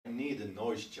need a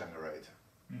noise generator.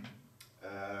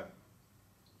 Mm-hmm.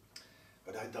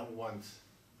 But I don't want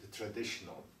the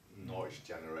traditional noise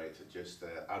generator, just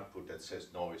the output that says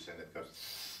noise and it goes,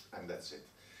 and that's it.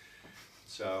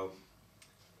 So,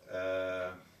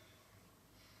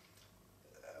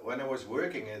 when I was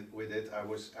working with it, I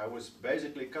was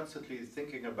basically constantly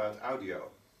thinking about audio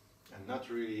and not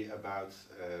really about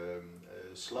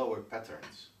slower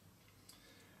patterns.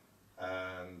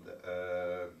 And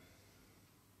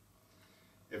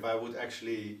if I would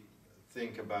actually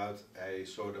think about a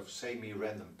sort of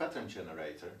semi-random pattern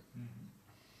generator,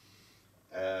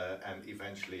 and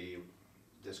eventually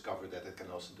discover that it can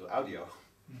also do audio,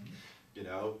 you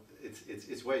know,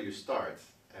 it's where you start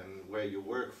and where you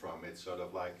work from. It's sort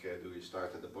of like, do you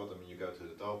start at the bottom and you go to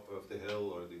the top of the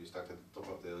hill, or do you start at the top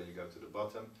of the hill and you go to the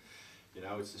bottom? You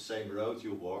know, it's the same road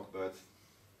you walk, but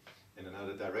in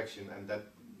another direction, and that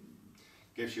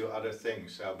gives you other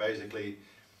things. So basically,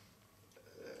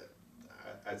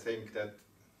 I think that,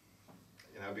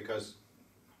 you know, because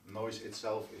noise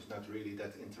itself is not really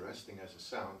that interesting as a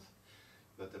sound,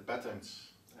 but the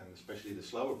patterns, and especially the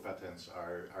slower patterns,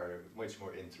 are much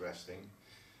more interesting.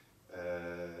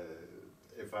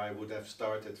 If I would have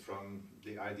started from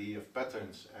the idea of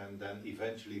patterns and then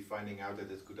eventually finding out that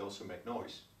it could also make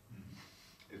noise,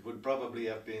 it would probably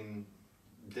have been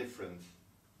different,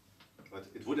 but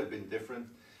it would have been different,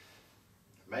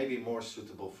 maybe more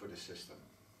suitable for the system.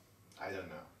 I don't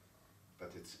know,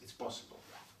 but it's possible,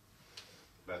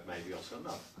 but maybe also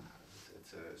not.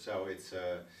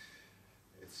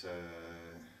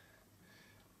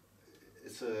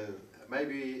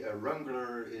 Maybe a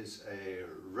Wrangler is a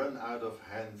run out of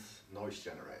hand noise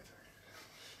generator,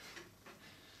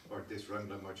 or this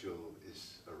Wrangler module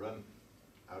is a run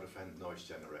out of hand noise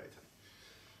generator,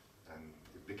 and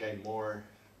it became more,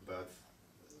 but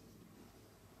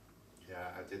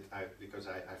yeah, because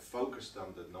I focused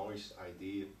on the noise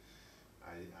idea.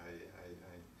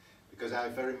 Because I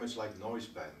very much like noise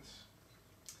bands,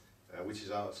 which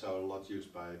is also a lot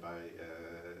used by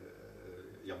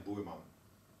Jan Boerman.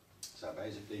 So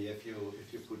basically, if you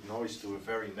put noise to a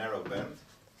very narrow band,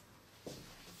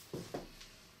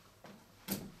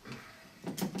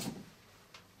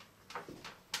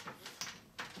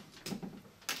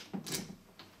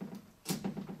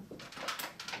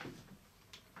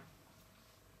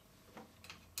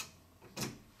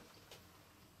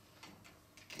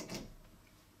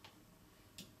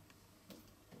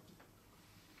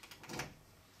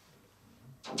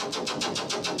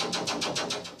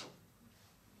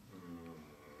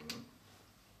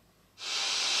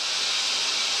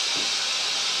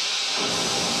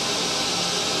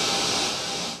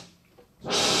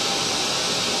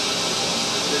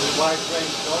 wide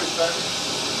range noise band,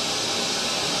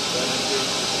 then if you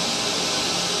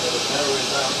sort of narrow it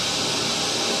down.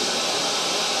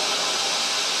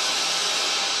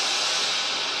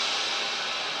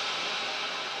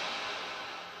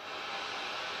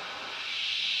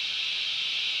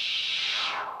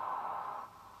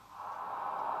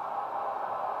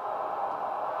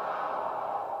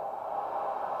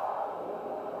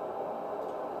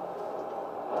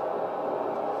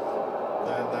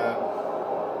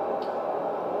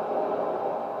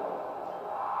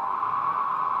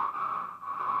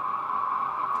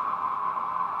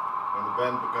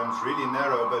 Becomes really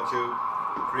narrow, but you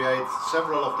create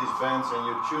several of these bands and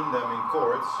you tune them in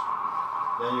chords,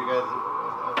 then you get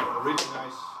really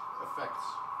nice effects.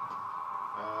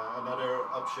 Another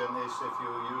option is if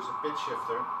you use a pitch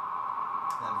shifter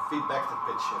and feed back the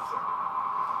pitch shifter.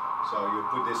 So you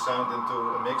put this sound into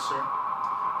a mixer,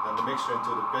 then the mixer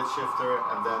into the pitch shifter,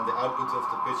 and then the output of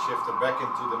the pitch shifter back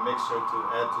into the mixer to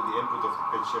add to the input of the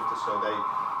pitch shifter, so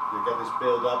you get this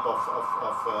build up of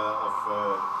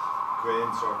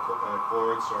quints or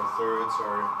chords or thirds,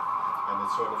 and it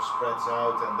sort of spreads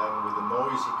out, and then with the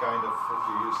noisy kind of, if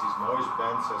you use these noise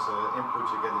bands as an input,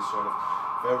 you get this sort of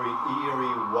very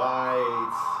eerie,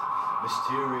 wide,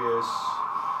 mysterious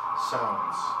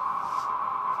sounds.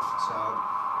 So,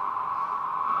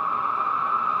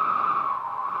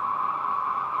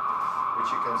 which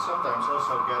you can sometimes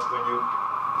also get when you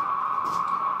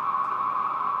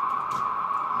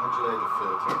modulate the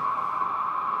filter.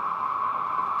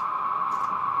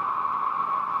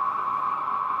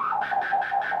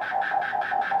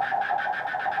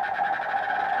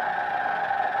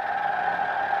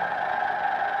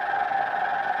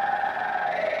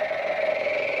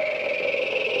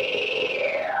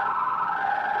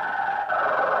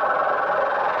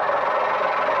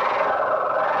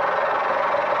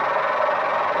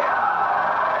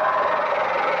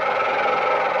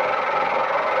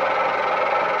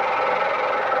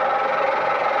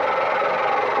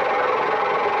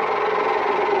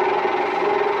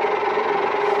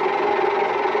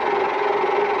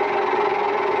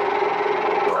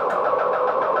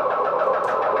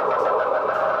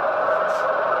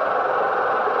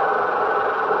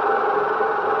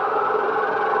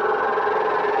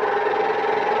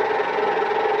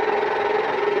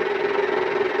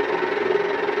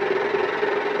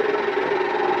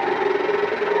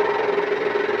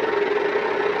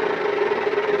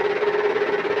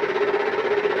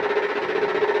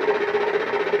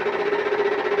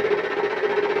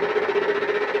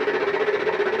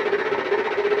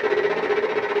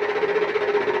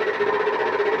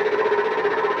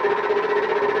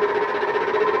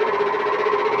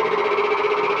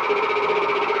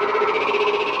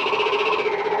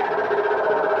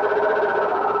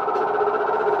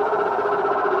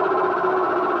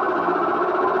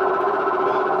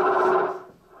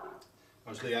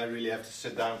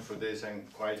 this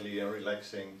and quietly and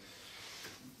relaxing.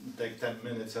 Take 10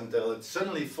 minutes until it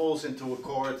suddenly falls into a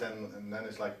chord, and then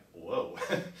it's like, whoa,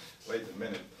 wait a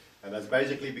minute. And that's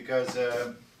basically because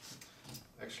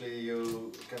actually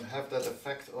you can have that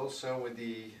effect also with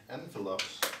the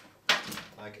envelopes.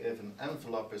 Like if an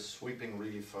envelope is sweeping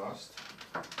really fast.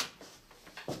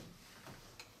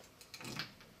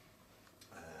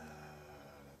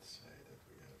 Let's say that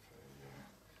we have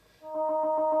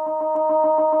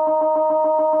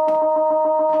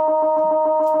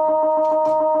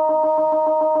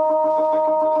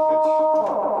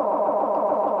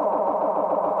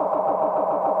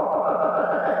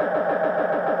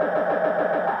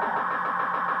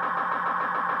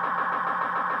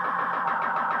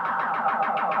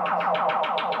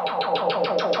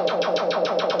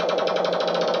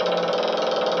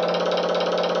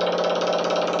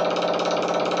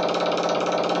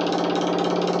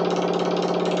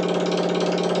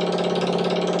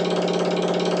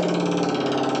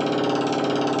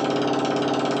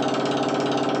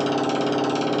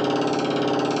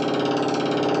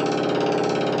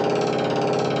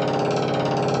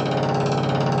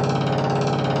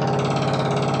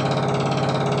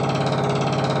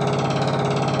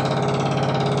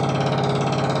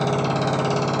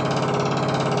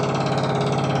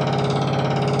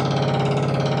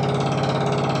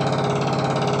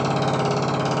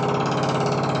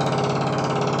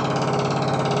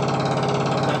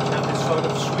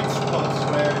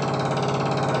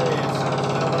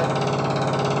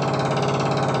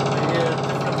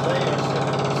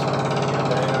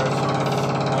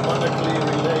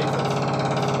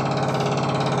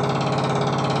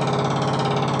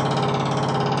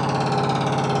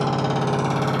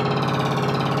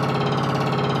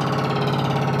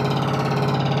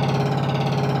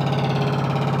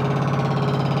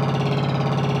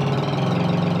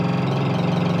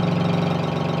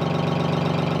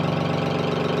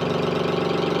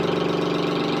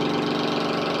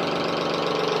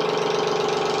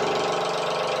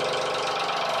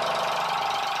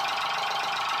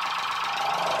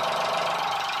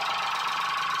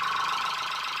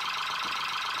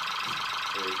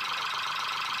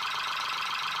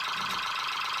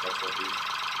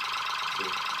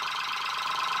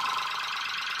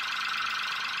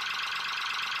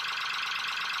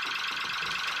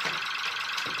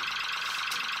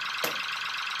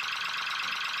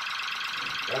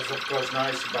That's of course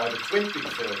nice about a twin peak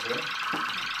filter.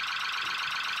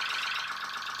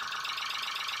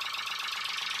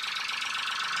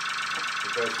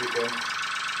 Because we can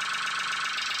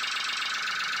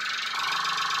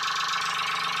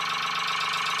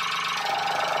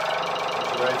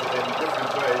modulate it in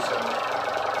different ways.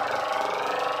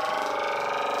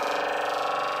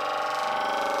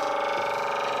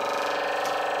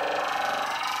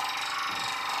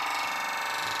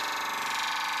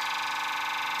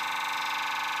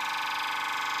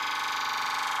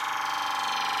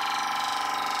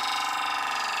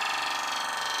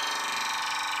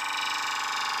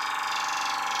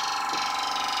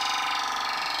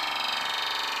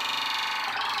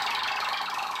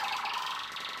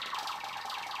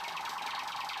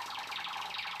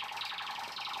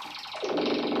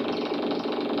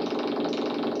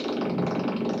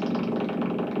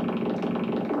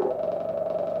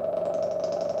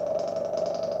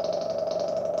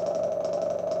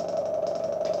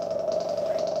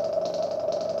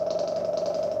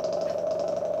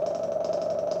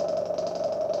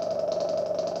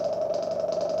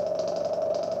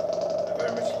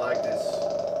 Like this,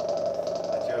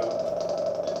 that you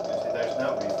see there's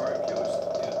no reverb used,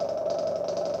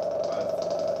 but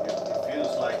it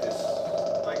feels like this,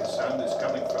 like the sound is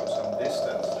coming from some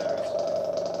distance. There's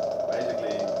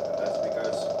basically, that's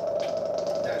because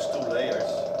there's two layers,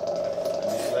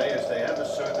 and these layers, they have a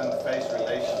certain phase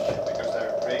relationship because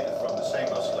they're created from the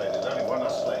same oscillator. There's only one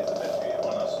oscillator that we,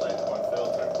 one oscillator, one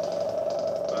filter,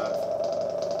 but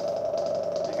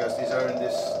because these are in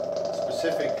this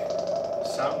specific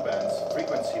sound bands,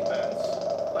 frequency bands,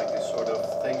 like this sort of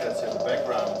thing that's in the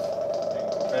background in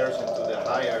comparison to the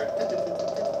higher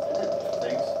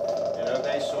things, you know,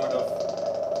 they sort of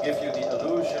give you the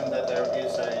illusion that there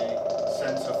is a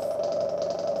sense of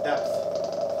depth.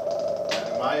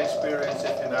 And in my experience,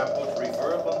 if you now put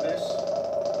reverb on this,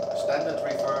 standard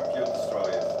reverb, you destroy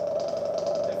it.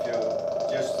 If you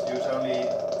just use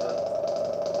only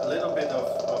a little bit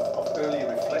of early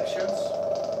reflections,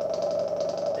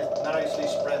 nicely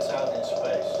spreads out in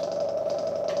space,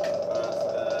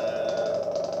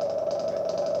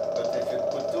 but if you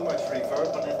put too much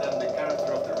reverb on it, then the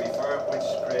character of the reverb, which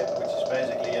is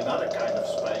basically another kind of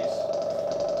space,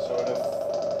 sort of,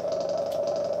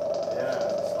 yeah,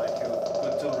 it's like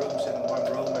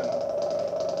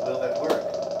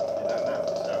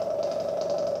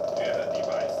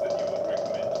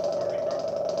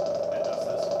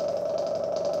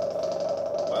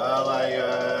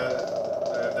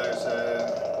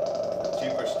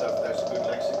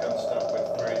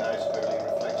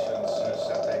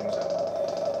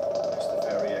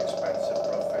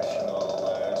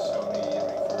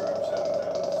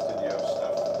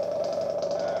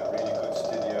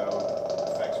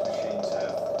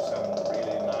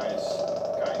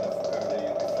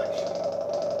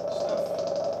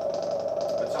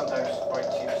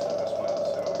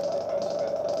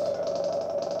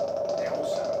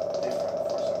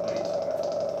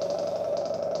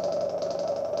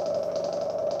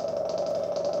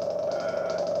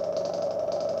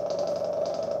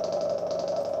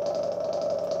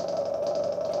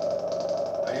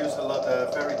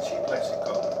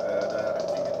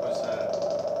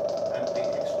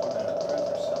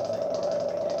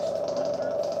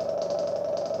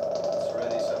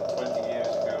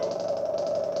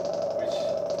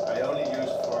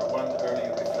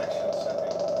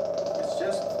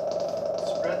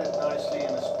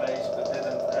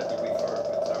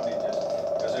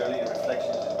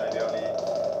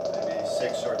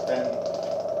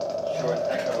short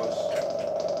echoes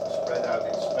spread out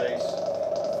in space,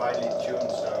 finely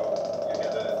tuned, so you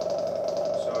get a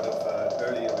sort of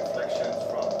early reflections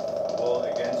from the wall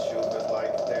against you, but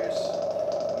like there's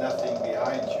nothing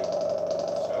behind you,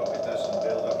 so it doesn't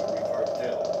build up a reverb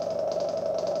tail.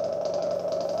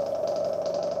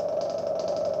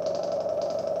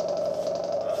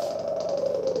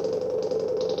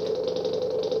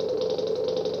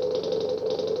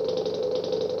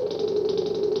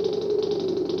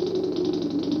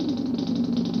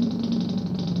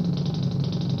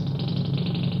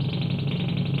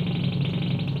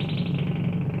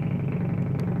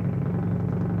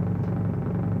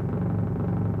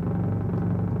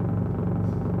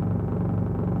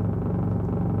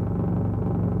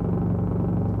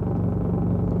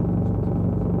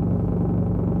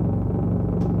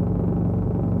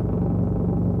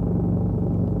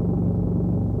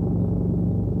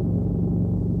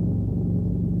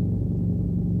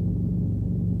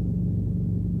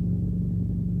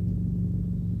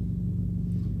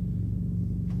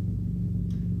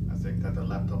 That the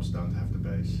laptops don't have the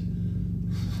bass.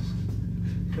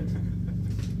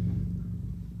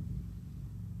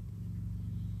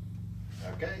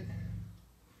 Okay,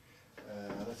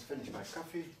 let's finish my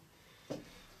coffee. I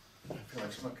feel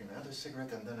like smoking another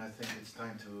cigarette, and then I think it's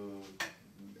time to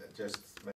just